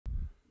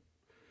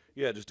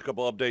Yeah, just a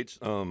couple updates.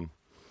 From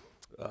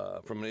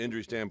an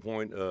injury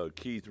standpoint,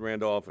 Keith,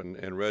 Randolph,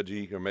 and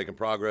Reggie are making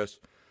progress.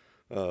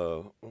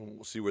 We'll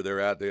see where they're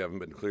at. They haven't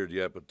been cleared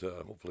yet, but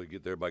hopefully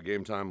get there by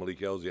game time.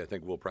 Malik Elsie, I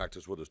think, will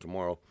practice with us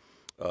tomorrow.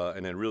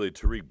 And then really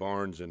Tariq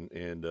Barnes and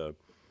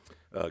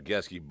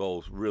Geske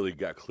both really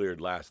got cleared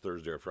last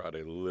Thursday or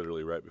Friday,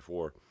 literally right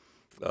before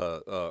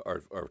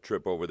our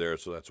trip over there.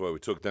 So that's why we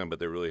took them, but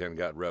they really hadn't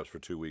got reps for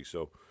 2 weeks.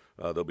 So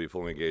they'll be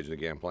fully engaged in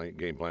the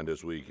game plan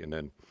this week. And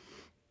then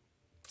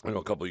I know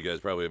a couple of you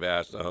guys probably have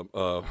asked.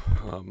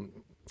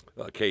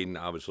 Caden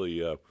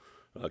obviously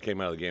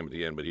came out of the game at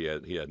the end, but he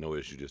had no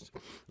issue, just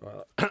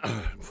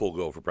full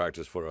go for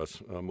practice for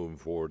us moving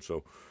forward.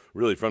 So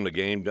really from the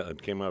game,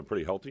 came out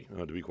pretty healthy,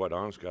 to be quite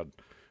honest. Got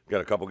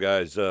a couple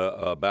guys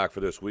back for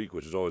this week,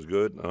 which is always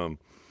good,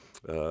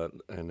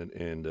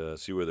 and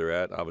see where they're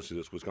at. Obviously,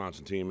 this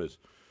Wisconsin team has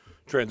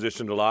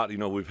transitioned a lot. You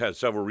know, we've had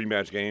several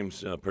rematch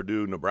games.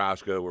 Purdue,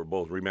 Nebraska were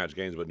both rematch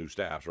games, but new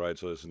staffs, right?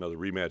 So it's another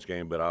rematch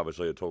game, but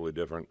obviously a totally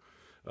different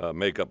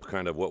makeup,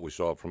 kind of what we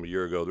saw from a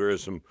year ago. There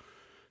is some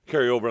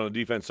carryover on the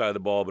defense side of the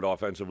ball, but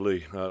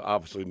offensively,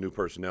 obviously new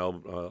personnel,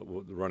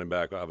 the running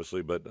back,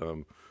 obviously, but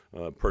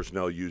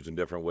personnel used in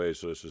different ways.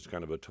 So this is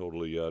kind of a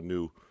totally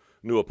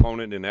new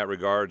opponent in that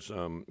regards.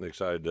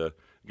 Excited to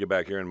get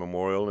back here in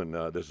Memorial, and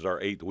this is our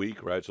 8th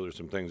week, right? So there's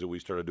some things that we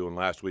started doing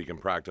last week in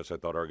practice. I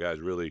thought our guys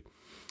really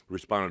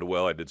responded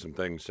well. I did some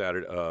things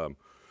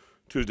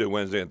Tuesday,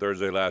 Wednesday, and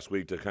Thursday last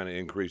week to kind of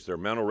increase their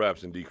mental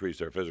reps and decrease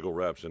their physical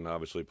reps, and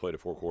obviously played a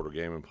 4-quarter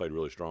game and played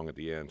really strong at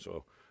the end.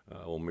 So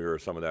we'll mirror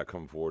some of that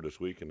coming forward this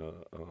week and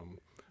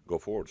go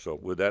forward. So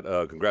with that,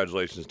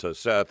 congratulations to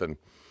Seth and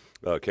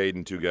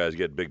Caden, two guys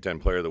get Big Ten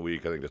Player of the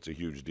Week. I think that's a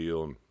huge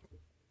deal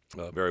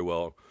and very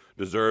well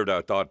deserved.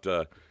 I thought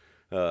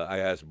I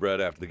asked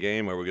Bret after the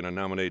game, are we going to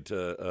nominate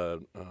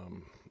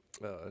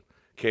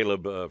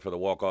Caleb for the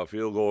walk-off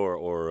field goal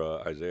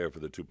or Isaiah for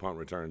the 2 punt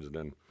returns, and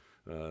then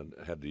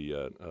had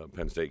the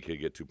Penn State kid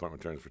get 2 punt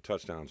returns for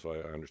touchdowns, so I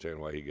understand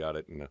why he got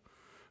it. And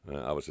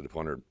obviously the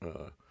punter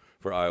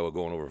for Iowa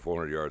going over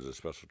 400 yards is a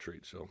special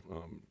treat. So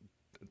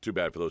too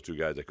bad for those two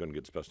guys. They couldn't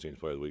get Special Teams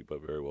Player of the Week,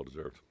 but very well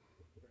deserved.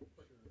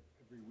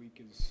 Every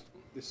week is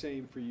the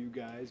same for you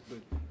guys, but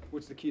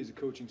what's the key as a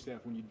coaching staff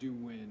when you do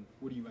win?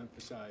 What do you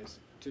emphasize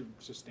to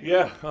sustain?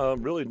 Yeah,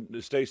 really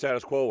stay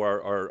status quo.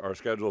 Our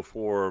schedule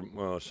for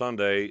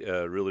Sunday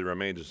really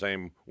remains the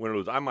same. Win or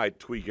lose, I might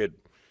tweak it,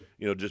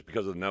 just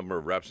because of the number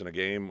of reps in a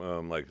game,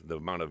 like the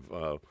amount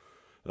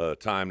of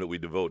time that we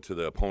devote to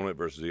the opponent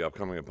versus the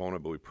upcoming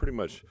opponent. But we pretty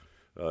much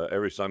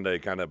every Sunday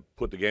kind of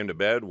put the game to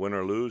bed, win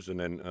or lose, and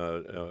then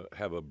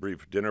have a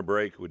brief dinner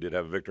break. We did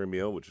have a victory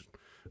meal, which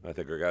I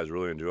think our guys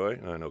really enjoy.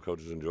 I know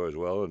coaches enjoy as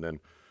well. And then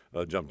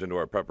jumped into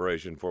our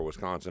preparation for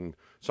Wisconsin.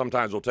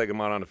 Sometimes we'll take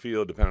them out on the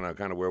field, depending on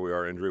kind of where we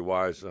are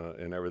injury-wise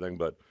and everything.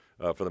 But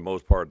for the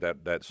most part,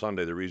 that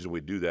Sunday, the reason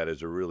we do that is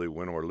to really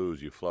win or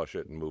lose. You flush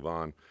it and move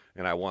on.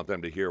 And I want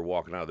them to hear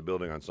walking out of the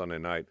building on Sunday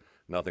night,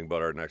 nothing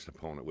but our next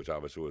opponent, which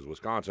obviously was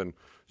Wisconsin.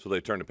 So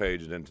they turn the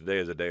page, and then today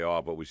is a day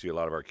off, but we see a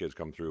lot of our kids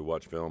come through,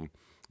 watch film,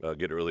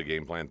 get early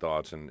game plan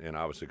thoughts, and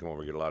obviously come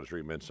over and get a lot of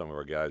treatment. Some of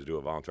our guys do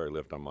a voluntary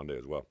lift on Monday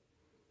as well.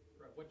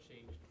 What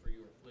changed for you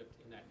or flipped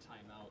in that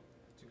timeout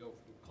to go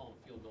from calling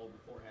field goal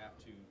before half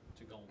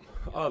to going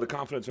for it? The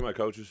confidence in my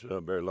coaches,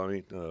 Barry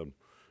Lunny.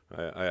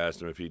 I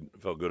asked him if he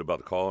felt good about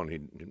the call, and he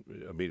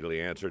immediately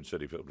answered,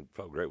 said he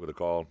felt great with the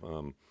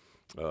call.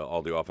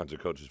 All the offensive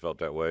coaches felt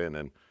that way, and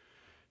then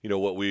there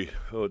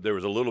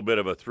was a little bit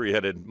of a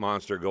three-headed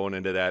monster going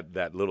into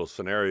that little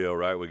scenario,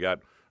 right? We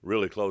got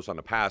really close on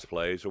the pass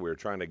play, so we were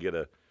trying to get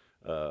a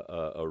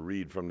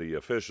read from the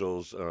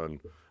officials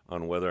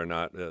on whether or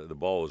not the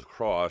ball was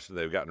crossed.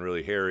 They've gotten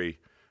really hairy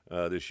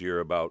this year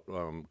about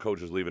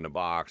coaches leaving the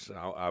box.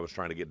 I was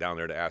trying to get down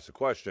there to ask the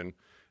question,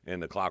 and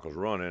the clock was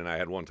running, and I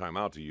had one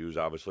timeout to use,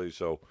 obviously.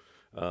 So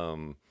a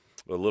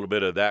little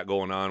bit of that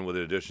going on with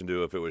the addition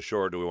to if it was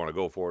short, do we want to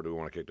go for it? Do we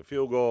want to kick the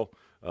field goal?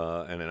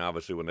 And then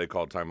obviously when they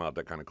called timeout,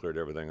 that kind of cleared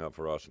everything up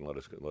for us and let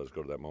us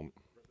go to that moment.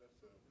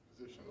 That's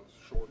a position of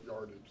short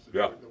yardage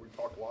that we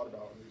talk a lot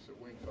about in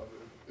recent weeks.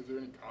 Is there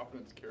any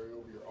confidence carry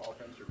over your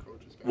offense, your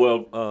coaches?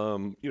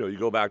 Well, you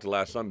go back to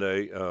last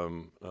Sunday.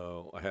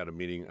 I had a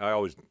meeting. I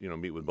always,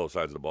 meet with both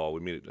sides of the ball.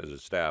 We meet as a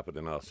staff, but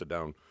then I'll sit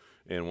down.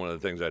 And one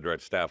of the things I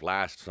direct staff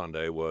last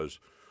Sunday was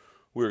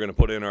we were going to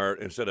put in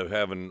instead of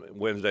having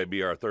Wednesday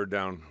be our third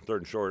and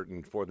short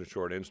and fourth and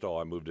short install,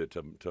 I moved it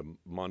to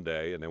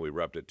Monday, and then we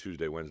repped it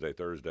Tuesday, Wednesday,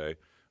 Thursday.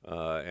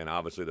 And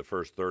obviously the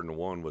first 3rd and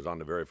 1 was on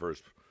the very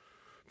first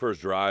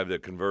drive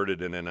that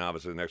converted, and then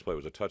obviously the next play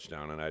was a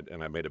touchdown.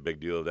 And I made a big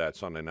deal of that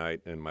Sunday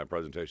night in my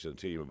presentation to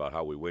the team about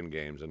how we win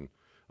games, and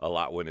a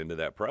lot went into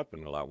that prep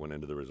and a lot went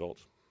into the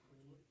results.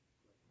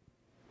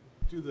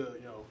 Do the,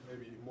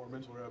 maybe more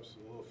mental reps,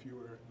 a little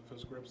fewer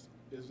physical reps.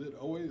 Is it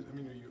always, are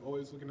you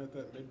always looking at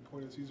that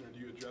midpoint of the season, or do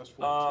you adjust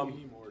for the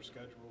team or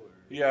schedule? Or?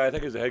 Yeah, I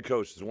think as a head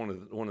coach, it's one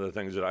of the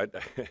things that I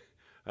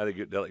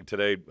think like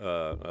today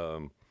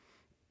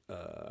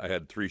I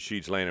had 3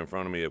 sheets laying in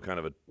front of me of kind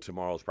of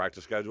tomorrow's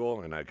practice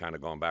schedule, and I'd kind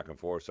of gone back and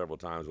forth several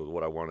times with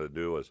what I wanted to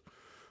do was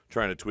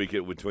trying to tweak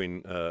it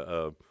between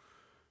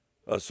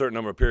a certain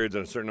number of periods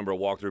and a certain number of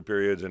walkthrough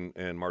periods.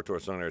 And Mark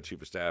Torson, our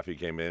chief of staff, he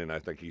came in, and I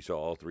think he saw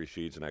all 3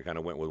 sheets, and I kind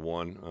of went with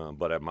one.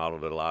 But I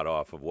modeled it a lot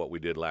off of what we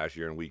did last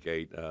year in Week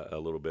 8 a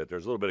little bit.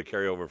 There's a little bit of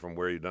carryover from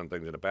where you've done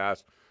things in the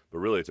past, but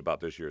really it's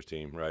about this year's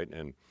team, right?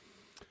 And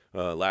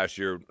last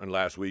year and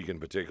last week in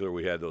particular,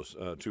 we had those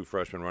 2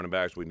 freshman running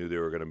backs. We knew they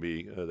were going to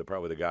be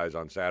probably the guys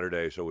on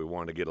Saturday, so we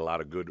wanted to get a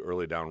lot of good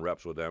early down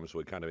reps with them. So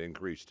we kind of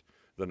increased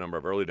the number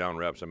of early down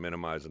reps and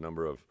minimized the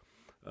number of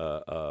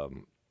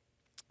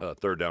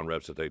third down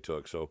reps that they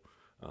took. So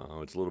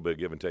it's a little bit of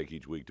give and take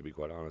each week, to be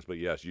quite honest. But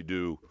yes, you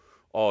do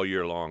all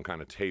year long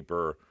kind of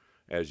taper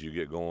as you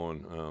get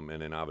going,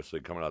 and then obviously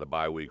coming out of the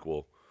bye week,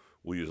 we'll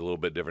use a little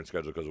bit different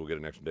schedule because we'll get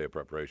an extra day of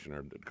preparation or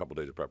a couple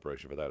days of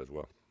preparation for that as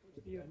well.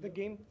 The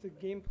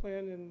game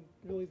plan and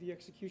really the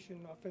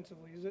execution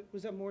offensively,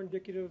 was that more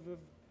indicative of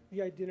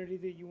the identity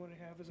that you want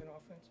to have as an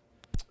offense?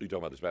 You talking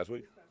about this past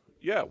week?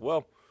 Yeah,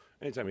 well,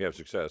 anytime you have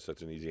success,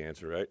 that's an easy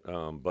answer, right?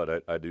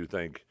 But I do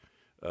think,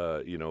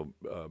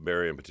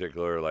 Barry in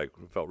particular,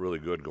 felt really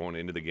good going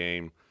into the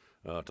game.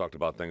 Talked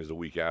about things the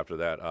week after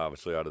that,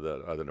 obviously out of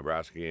the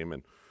Nebraska game,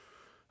 and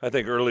I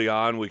think early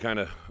on we kind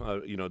of,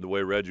 the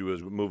way Reggie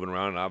was moving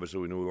around, and obviously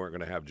we knew we weren't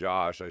going to have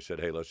Josh. I said,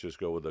 hey, let's just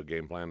go with the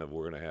game plan of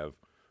we're going to have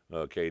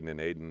Caden and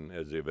Aiden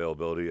as the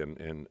availability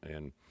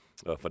and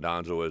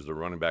Fidanzo as the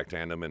running back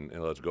tandem, and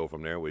let's go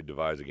from there. We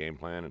devised a game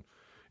plan, and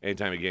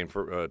anytime he gained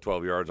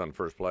 12 yards on the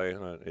first play,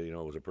 it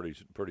was a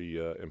pretty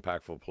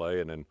impactful play,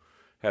 and then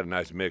had a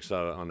nice mix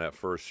on that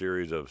first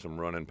series of some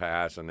run and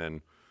pass, and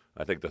then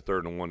I think the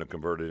 3rd and 1 that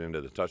converted into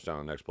the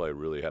touchdown the next play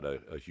really had a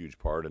huge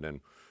part, and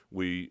then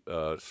we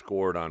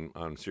scored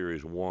on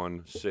series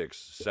 1, 6,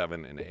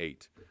 7, and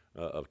 8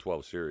 of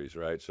 12 series,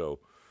 right? So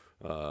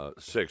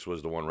 6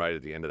 was the one right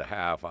at the end of the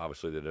half,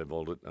 obviously,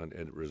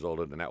 that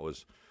resulted, and that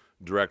was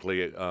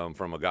directly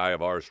from a guy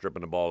of ours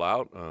stripping the ball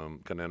out.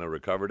 Kanena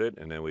recovered it,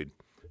 and then we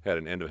had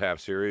an end of half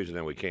series, and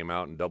then we came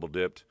out and double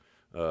dipped.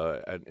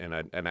 And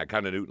I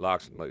kind of knew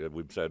Locks, like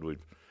we've said,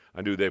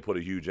 I knew they put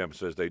a huge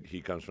emphasis.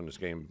 He comes from the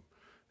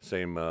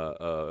same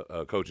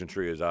coaching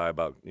tree as I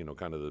about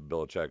kind of the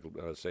Belichick,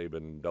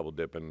 Saban double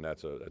dipping.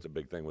 That's a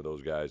big thing with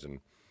those guys,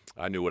 and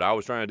I knew what I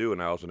was trying to do,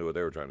 and I also knew what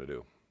they were trying to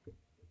do.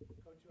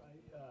 Coach,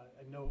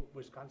 I know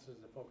Wisconsin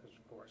is the focus,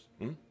 of course,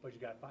 but you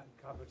got 5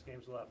 conference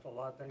games left. A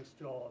lot of things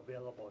still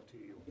available to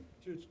you.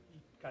 Should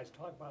you guys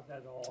talk about that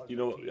at all as a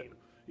team?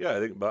 Yeah, I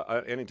think.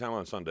 But anytime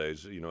on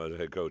Sundays, as a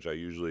head coach, I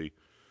usually.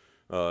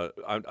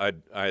 I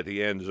at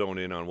the end zone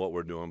in on what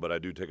we're doing, but I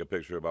do take a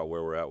picture about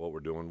where we're at, what we're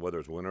doing, whether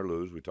it's win or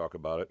lose. We talk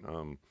about it.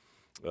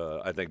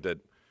 I think that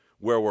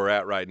where we're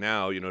at right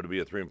now, to be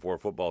a 3-4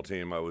 football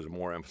team, I was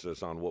more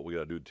emphasis on what we got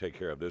to do to take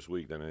care of this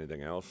week than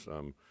anything else.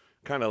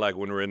 Kind of like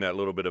when we're in that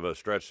little bit of a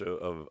stretch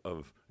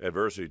of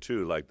adversity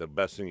too. Like the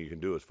best thing you can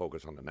do is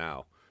focus on the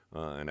now,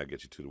 and that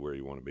gets you to where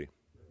you want to be.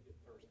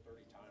 First 30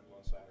 times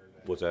on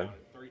Saturday. What's that?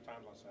 30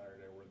 times on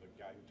Saturday where the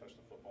guy who touched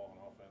the football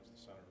on offense, the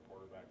center, the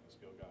quarterback, and the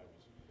skill guy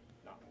was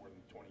not more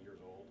than 20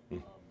 years old. Do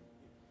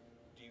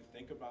you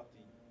think about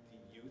the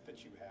youth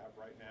that you have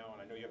right now? And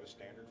I know you have a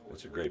standard for it.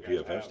 That's a great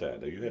PFF stat.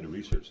 You had to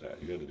research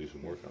that. You had to do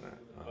some work on that.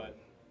 But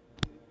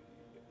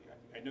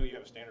I know you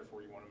have a standard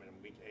for you want them in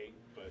Week 8,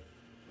 but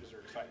is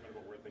there excitement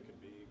about where they could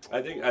be?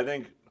 I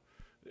think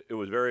it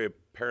was very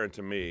apparent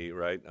to me,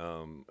 right,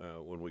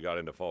 when we got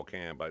into fall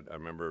camp. I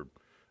remember,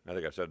 I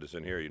think I've said this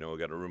in here, we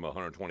got a room of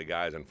 120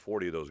 guys, and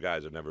 40 of those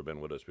guys have never been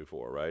with us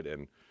before, right?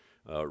 And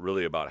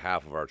really about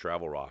half of our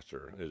travel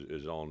roster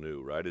is all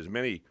new, right? As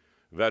many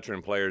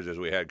veteran players as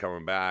we had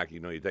coming back,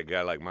 you take a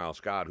guy like Miles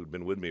Scott, who'd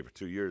been with me for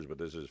 2 years, but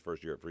this is his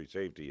first year at free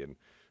safety, and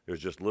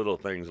there's just little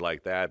things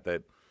like that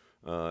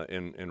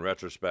in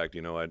retrospect,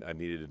 I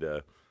needed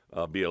to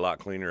be a lot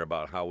cleaner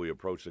about how we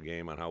approach the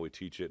game, on how we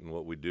teach it and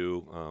what we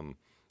do.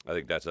 I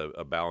think that's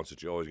a balance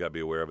that you always got to be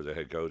aware of as a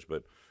head coach,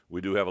 but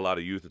we do have a lot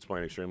of youth that's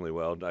playing extremely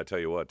well. I tell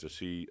you what, to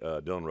see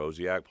Dylan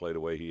Rosiak play the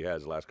way he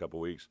has the last couple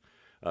of weeks,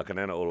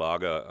 Kanena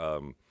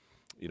Olaga,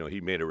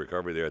 he made a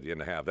recovery there at the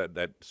end of half.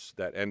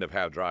 That end of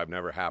half drive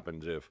never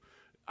happens if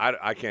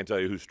I can't tell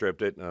you who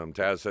stripped it.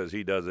 Taz says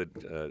he does it.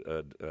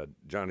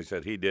 Johnny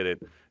said he did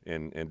it,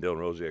 and Dylan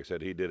Rosiak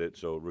said he did it.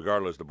 So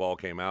regardless, the ball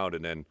came out,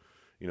 and then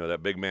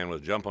that big man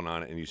was jumping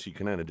on it, and you see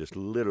Kanena just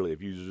literally,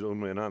 if you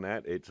zoom in on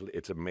that,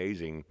 it's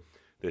amazing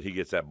that he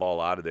gets that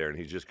ball out of there, and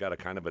he's just got a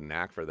kind of a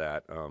knack for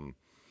that.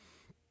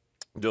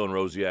 Dylan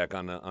Rosiak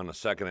on the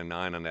 2nd and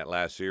 9 on that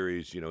last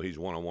series, he's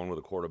one-on-one with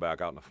a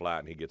quarterback out in the flat,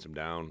 and he gets him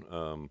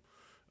down.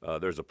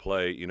 There's a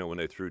play, when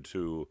they threw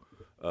to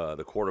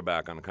the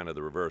quarterback on kind of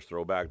the reverse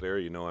throwback there. I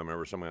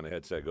remember somebody on the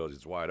headset goes,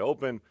 "It's wide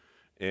open,"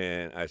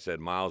 and I said,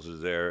 "Miles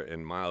is there,"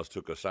 and Miles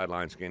took a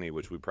sideline skinny,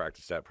 which we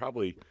practiced at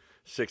probably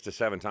 6 to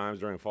 7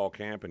 times during fall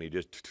camp, and he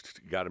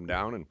just got him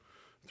down, and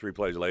 3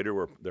 plays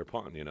later, they're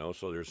punting,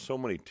 So there's so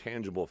many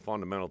tangible,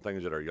 fundamental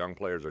things that our young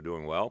players are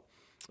doing well.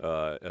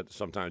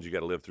 Sometimes you got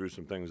to live through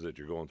some things that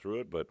you're going through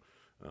it, but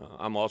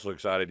I'm also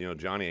excited.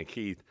 Johnny and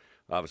Keith,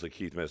 obviously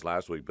Keith missed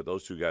last week, but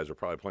those 2 guys are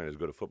probably playing as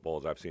good a football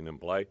as I've seen them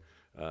play.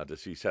 to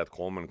see Seth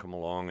Coleman come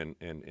along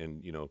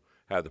and you know,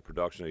 have the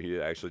production. He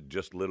actually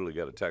just literally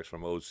got a text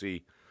from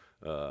OC.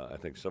 I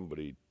think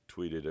somebody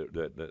tweeted it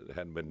that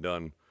hadn't been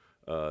done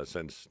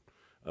since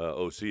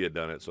OC had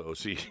done it. So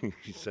OC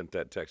he sent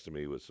that text to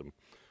me with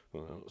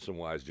some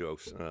wise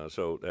jokes.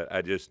 So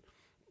I just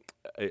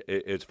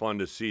it's fun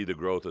to see the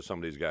growth of some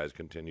of these guys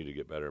continue to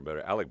get better and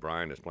better. Alec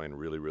Bryan is playing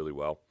really, really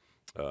well.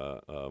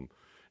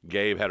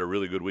 Gabe had a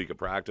really good week of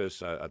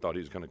practice. I thought he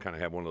was going to kind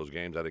of have one of those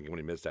games. I think when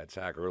he missed that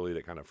sack early,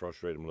 that kind of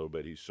frustrated him a little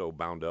bit. He's so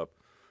bound up.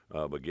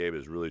 But Gabe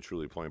is really,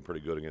 truly playing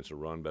pretty good against the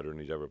run, better than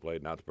he's ever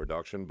played. Not the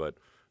production, but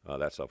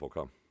that stuff will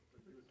come.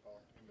 We had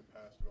talked in the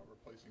past about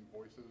replacing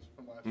voices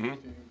from last year's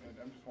team, and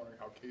I'm just wondering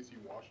how Casey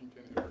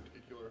Washington in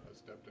particular has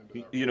stepped into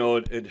that. You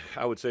know,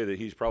 I would say that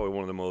he's probably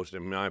one of the most,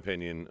 in my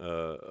opinion,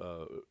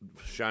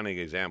 shining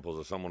examples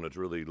of someone that's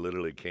really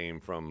literally came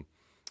from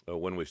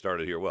when we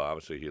started here. Well,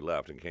 obviously he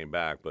left and came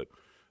back, but,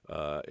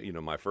 you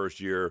know, my first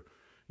year,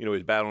 you know,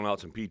 he's battling out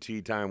some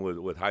PT time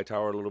with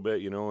Hightower a little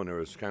bit, you know, and there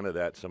was kind of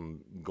that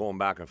some going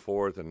back and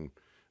forth. And,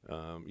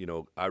 you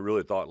know, I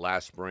really thought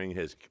last spring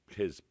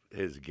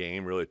his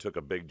game really took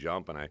a big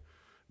jump. And I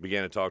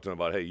began to talk to him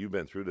about, hey, you've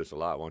been through this a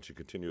lot. Why don't you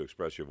continue to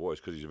express your voice?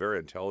 Because he's very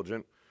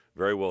intelligent,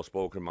 very well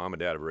spoken. Mom and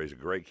dad have raised a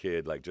great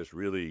kid, like just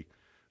really,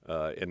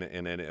 and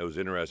then it was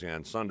interesting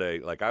on Sunday.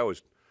 Like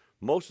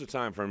most of the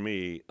time for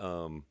me,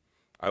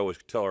 I always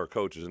tell our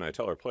coaches and I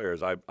tell our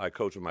players, I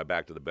coach with my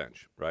back to the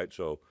bench, right?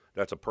 So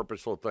that's a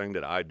purposeful thing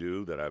that I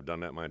do, that I've done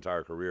that my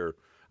entire career.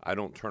 I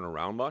don't turn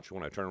around much.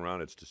 When I turn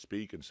around, it's to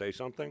speak and say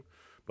something.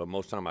 But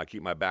most of the time I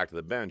keep my back to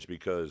the bench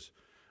because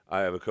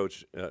I have a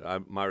coach.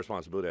 My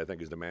responsibility, I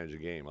think, is to manage the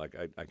game. Like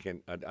I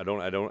can't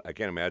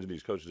imagine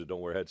these coaches that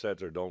don't wear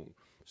headsets or don't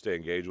stay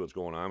engaged with what's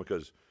going on,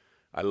 because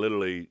I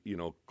literally, you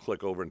know,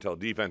 click over and tell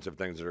defensive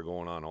things that are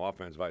going on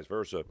offense, vice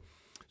versa.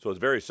 So it's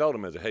very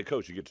seldom as a head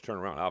coach you get to turn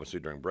around.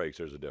 Obviously during breaks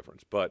there's a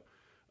difference. But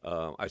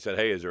I said,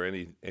 hey, is there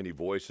any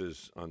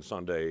voices on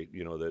Sunday,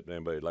 you know, that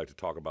anybody would like to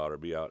talk about or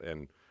be out?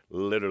 And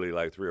literally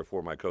like 3 or 4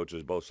 of my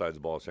coaches, both sides of the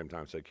ball at the same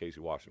time, said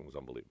Casey Washington was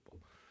unbelievable.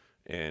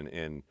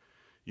 And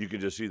you can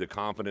just see the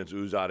confidence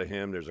ooze out of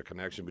him. There's a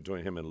connection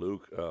between him and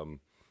Luke.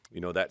 You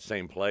know, that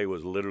same play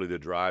was literally the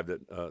drive that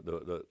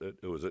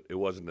it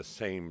wasn't the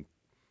same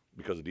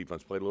because the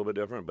defense played a little bit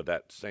different, but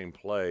that same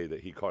play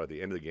that he caught at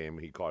the end of the game,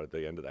 he caught at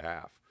the end of the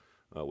half,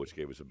 which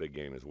gave us a big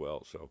gain as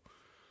well. So,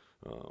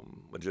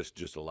 but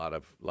just a lot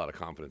of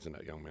confidence in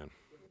that young man.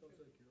 It feels like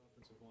your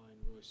offensive line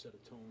really set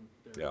a tone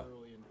there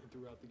early and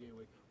throughout the game.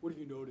 Like, what have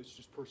you noticed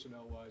just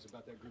personnel-wise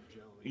about that group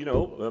gelling? You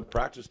know,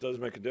 practice does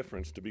make a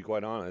difference, to be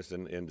quite honest.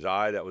 And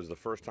Zai, that was the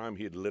first time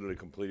he had literally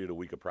completed a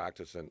week of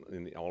practice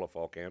in all of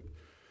fall camp.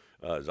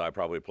 Zai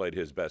probably played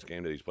his best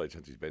game that he's played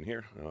since he's been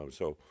here.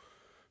 So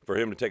for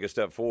him to take a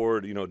step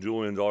forward, you know,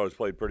 Julian's always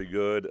played pretty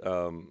good.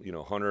 You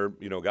know, Hunter,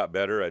 you know, got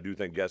better. I do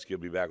think Geske will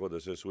be back with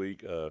us this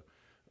week.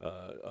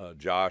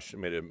 Josh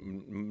made a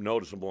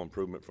noticeable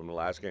improvement from the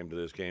last game to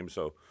this game.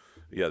 So,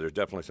 yeah, there's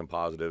definitely some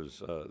positives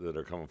that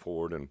are coming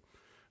forward. And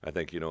I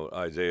think, you know,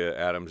 Isaiah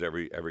Adams,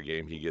 every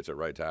game he gets at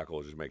right tackle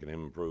is just making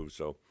him improve.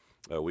 So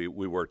we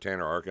worked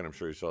Tanner Arkin. I'm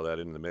sure you saw that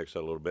in the mix a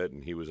little bit,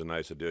 and he was a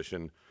nice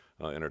addition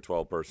in our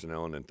 12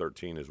 personnel and then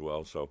 13 as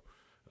well. So,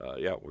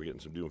 yeah, we're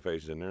getting some doing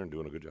faces in there and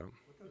doing a good job.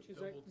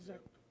 Coach, is that,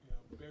 You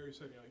know, Barry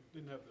said, you know, he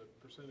didn't have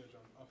the percentage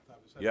off the top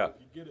of his head. Yeah. If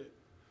you get it,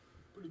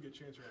 pretty good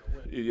chance you're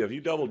going to win. Yeah, if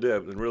you double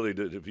dip, and really,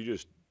 if you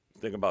just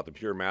think about the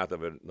pure math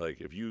of it, like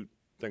if you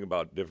think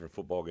about different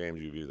football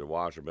games you've either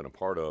watched or been a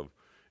part of,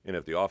 and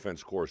if the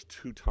offense scores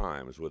 2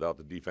 times without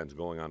the defense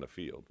going on the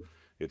field,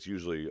 it's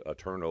usually a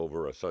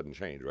turnover, a sudden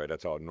change, right?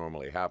 That's how it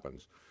normally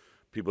happens.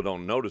 People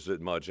don't notice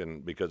it much,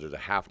 and because there's a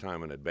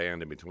halftime and a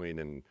band in between,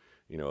 and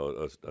you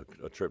know,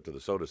 a trip to the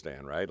soda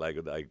stand, right?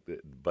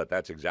 But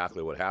that's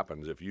exactly what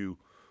happens if you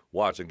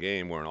watch a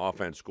game where an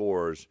offense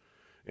scores,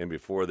 and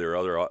before the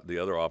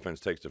other offense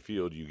takes the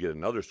field, you get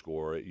another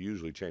score. It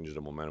usually changes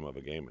the momentum of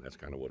a game, and that's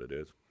kind of what it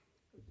is.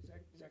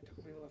 Zach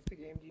Tobey left the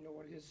game. Do you know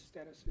what his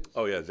status is?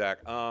 Oh yeah, Zach.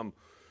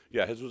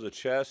 Yeah, his was a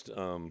chest.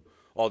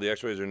 All the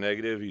X-rays are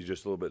negative. He's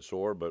just a little bit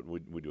sore, but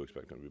we do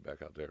expect him to be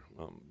back out there.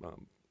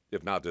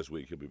 If not this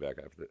week, he'll be back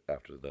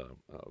after the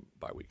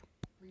bye week.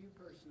 For you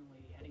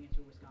personally, heading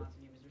into a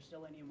Wisconsin game, is there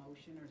still any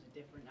emotion, or is it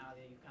different now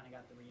that you've kind of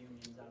got the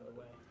reunions out of the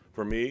way?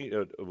 For me,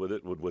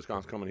 with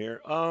Wisconsin coming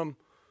here,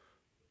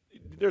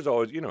 there's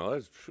always, you know,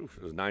 it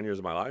was 9 years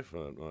of my life.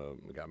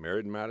 I got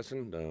married in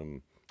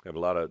Madison. Have a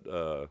lot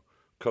of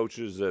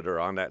coaches that are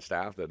on that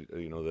staff that are,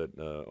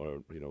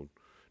 you know,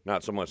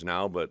 not so much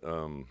now, but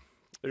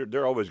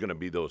they're always going to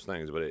be those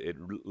things. But it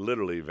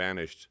literally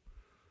vanished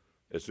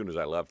as soon as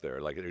I left there.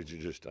 Like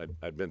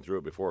I'd been through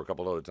it before a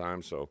couple other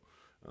times. So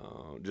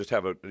just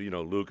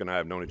Luke and I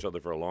have known each other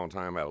for a long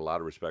time. I have a lot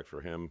of respect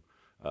for him.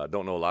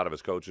 Don't know a lot of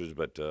his coaches,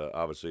 but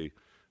obviously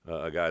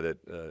a guy that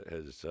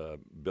has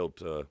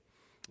built a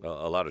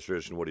lot of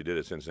tradition. What he did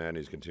at Cincinnati,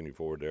 he's continued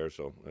forward there.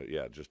 So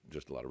yeah,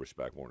 just a lot of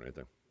respect more than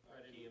anything.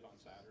 Keith on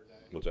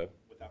Saturday. What's that?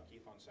 Without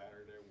Keith on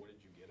Saturday, what did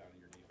you get out of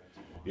your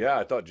defensive Yeah,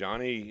 I thought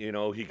Johnny,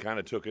 he kind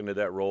of took into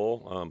that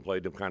role,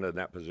 played him kind of in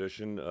that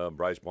position.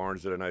 Bryce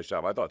Barnes did a nice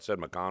job. I thought Sid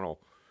McConnell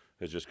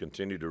has just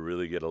continued to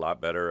really get a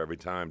lot better every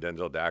time.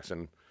 Denzel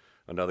Daxon,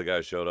 another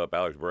guy showed up.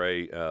 Alex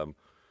Bray.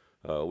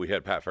 We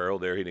had Pat Farrell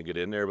there. He didn't get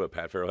in there, but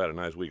Pat Farrell had a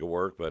nice week of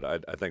work. But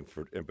I think,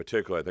 in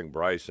particular, I think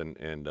Bryce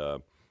and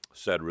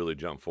Sed really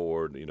jumped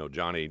forward.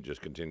 Johnny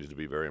just continues to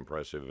be very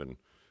impressive. And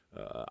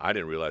I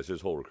didn't realize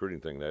his whole recruiting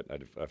thing. That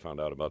I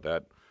found out about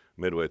that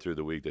midway through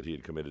the week, that he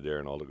had committed there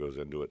and all that goes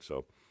into it.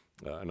 So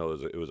I know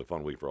it was a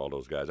fun week for all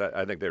those guys.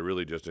 I think they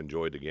really just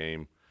enjoyed the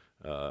game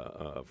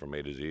from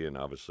A to Z, and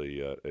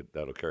obviously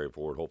that'll carry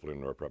forward hopefully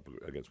in our prep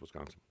against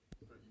Wisconsin.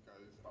 You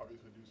guys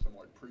obviously do some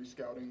like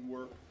pre-scouting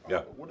work.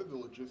 Yeah. What are the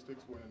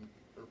logistics when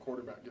their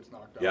quarterback gets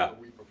knocked out Yeah.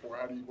 the week before?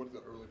 What is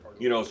the early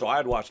part of So I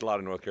had watched a lot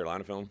of North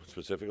Carolina film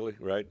specifically,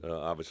 right?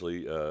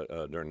 Obviously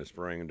during the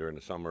spring and during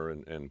the summer,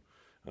 and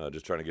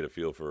just trying to get a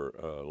feel for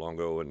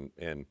Longo,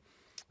 and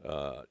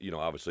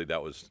obviously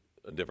that was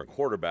a different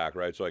quarterback,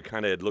 right? So I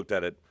kind of had looked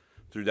at it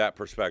through that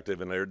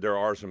perspective, and there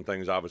are some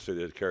things obviously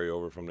that carry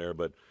over from there,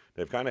 but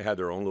they've kind of had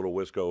their own little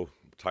Wisco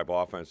type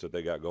offense that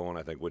they got going,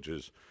 I think, which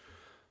is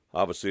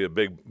obviously a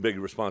big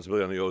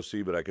responsibility on the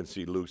OC, but I can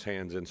see Luke's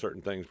hands in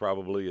certain things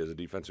probably as a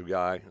defensive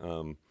guy.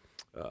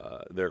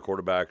 Their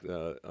quarterback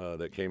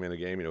that came in the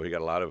game,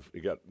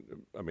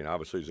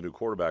 obviously he's a new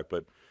quarterback,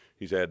 but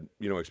he's had,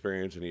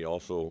 experience, and he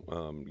also,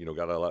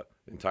 got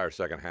entire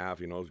second half,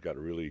 he's got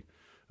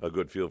a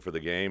good feel for the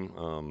game.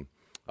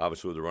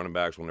 Obviously with the running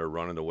backs, when they're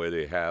running the way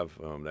they have,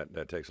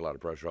 that takes a lot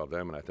of pressure off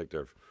them, and I think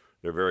they're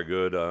very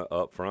good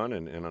up front,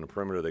 and on the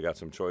perimeter they got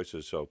some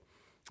choices. So,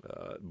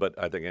 but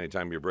I think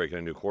anytime you're breaking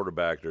a new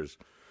quarterback, there's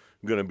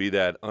going to be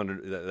that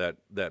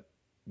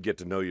get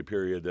to know you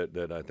period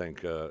that I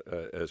think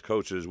as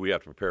coaches we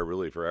have to prepare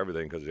really for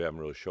everything, because they haven't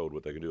really showed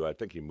what they can do. I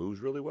think he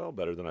moves really well,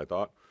 better than I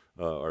thought,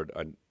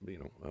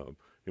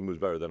 he moves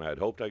better than I had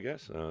hoped, I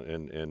guess,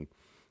 and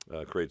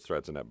creates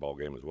threats in that ball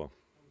game as well.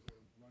 How is the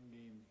run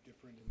game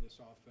different in this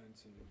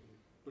offense, and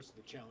what's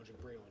the challenge of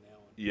Braylon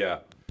Allen? Yeah,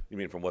 you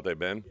mean from what they've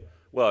been? Yeah.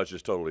 Well, it's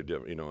just totally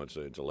different.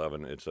 It's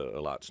 11. It's a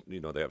lot.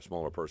 They have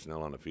smaller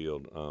personnel on the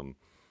field,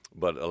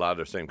 but a lot of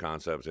their same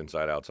concepts: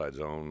 inside, outside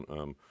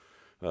zone.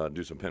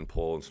 Do some pin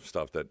pull and some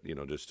stuff that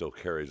just still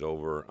carries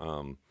over.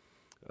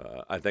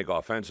 I think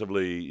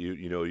offensively,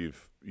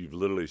 you've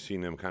literally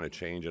seen them kind of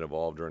change and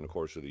evolve during the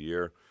course of the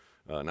year.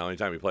 Now,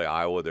 anytime you play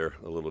Iowa, they're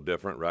a little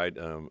different, right?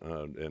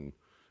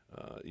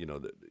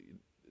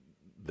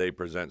 They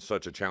present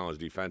such a challenge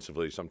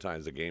defensively.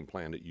 Sometimes the game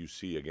plan that you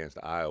see against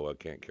Iowa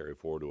can't carry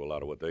forward to a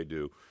lot of what they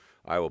do.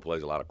 Iowa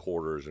plays a lot of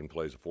quarters and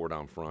plays a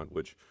 4-down front,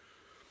 which,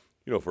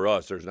 for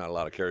us, there's not a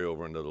lot of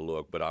carryover into the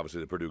look. But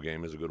obviously the Purdue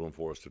game is a good one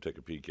for us to take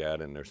a peek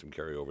at, and there's some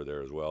carryover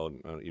there as well,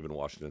 and even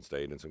Washington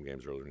State in some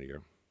games earlier in the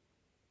year.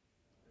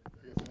 I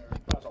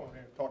guess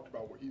Aaron talked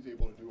about what he's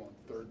able to do on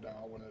third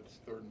down when it's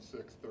 3rd and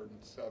 6, 3rd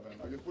and 7.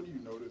 I guess what do you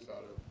notice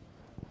out of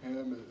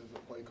him as a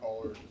play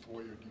caller, just the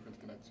way your defense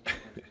connects?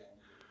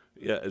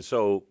 Yeah,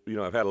 so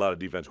I've had a lot of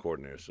defense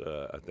coordinators.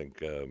 I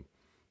think I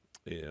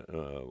don't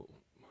know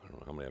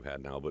how many I've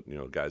had now, but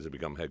guys that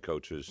become head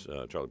coaches: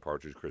 Charlie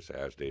Partridge, Chris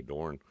Ash, Dave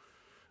Dorn,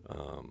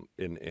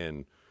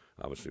 and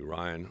obviously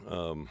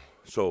Ryan.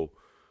 So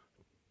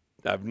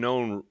I've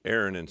known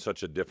Aaron in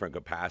such a different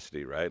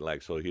capacity, right?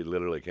 Like, so he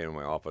literally came in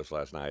my office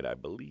last night, I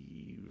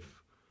believe,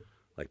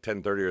 like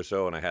 10:30 or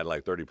so, and I had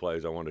like 30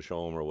 plays I wanted to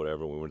show him or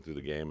whatever. We went through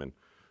the game, and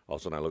all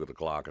of a sudden I look at the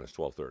clock and it's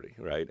 12:30,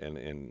 right?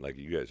 And like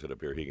you guys sit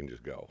up here, he can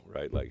just go,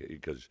 right? Like,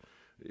 because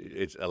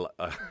it's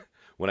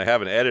when I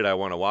have an edit I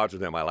want to watch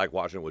with him, I like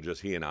watching it with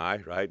just he and I,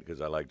 right? Because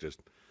I like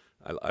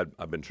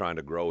I've been trying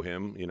to grow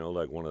him,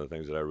 like one of the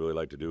things that I really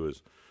like to do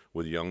is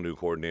with young new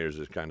coordinators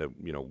is kind of,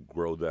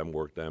 grow them,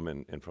 work them.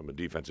 And from a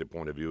defensive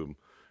point of view,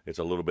 it's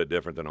a little bit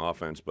different than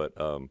offense, but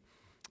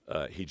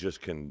he just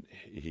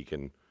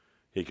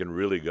he can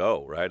really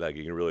go, right? Like,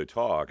 he can really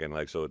talk. And,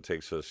 like, so it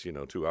takes us,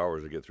 2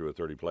 hours to get through a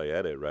 30-play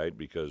edit, right?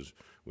 Because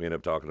we end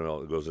up talking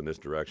about it goes in this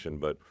direction.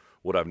 But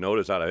what I've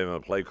noticed out of him, a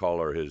play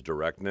caller, his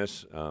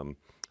directness,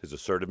 his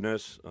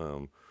assertiveness.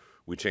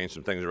 We changed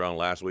some things around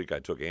last week. I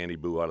took Andy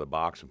Boo out of the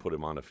box and put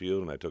him on the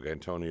field. And I took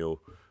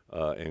Antonio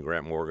and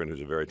Grant Morgan,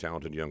 who's a very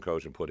talented young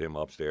coach, and put him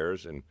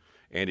upstairs. And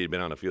Andy had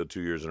been on the field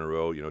 2 years in a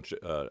row.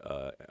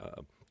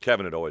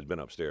 Kevin had always been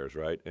upstairs,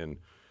 right? And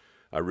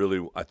I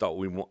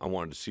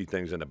wanted to see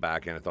things in the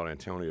back end. I thought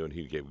Antonio and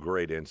he gave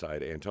great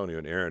insight. Antonio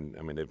and Aaron,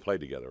 they've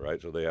played together,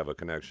 right? So they have a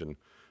connection.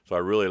 So I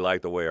really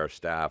like the way our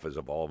staff is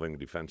evolving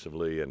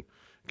defensively and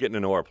getting to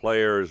know our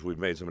players. We've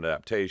made some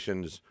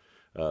adaptations,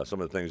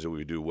 some of the things that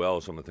we do well,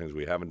 some of the things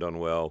we haven't done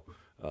well,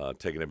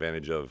 taking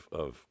advantage of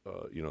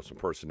some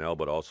personnel,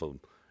 but also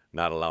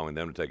not allowing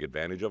them to take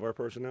advantage of our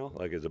personnel,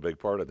 like, is a big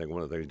part. I think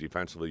one of the things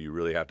defensively you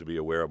really have to be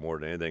aware of more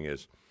than anything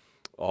is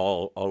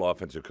all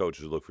offensive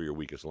coaches look for your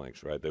weakest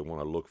links, right? They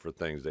want to look for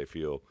things they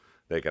feel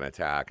they can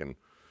attack, and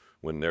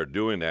when they're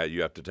doing that,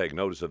 you have to take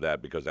notice of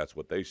that because that's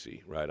what they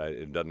see, right?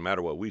 It doesn't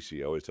matter what we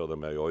see. I always tell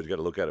them, you always got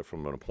to look at it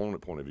from an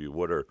opponent point of view.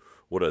 What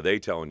are they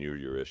telling you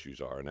your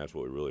issues are, and that's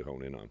what we really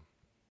hone in on.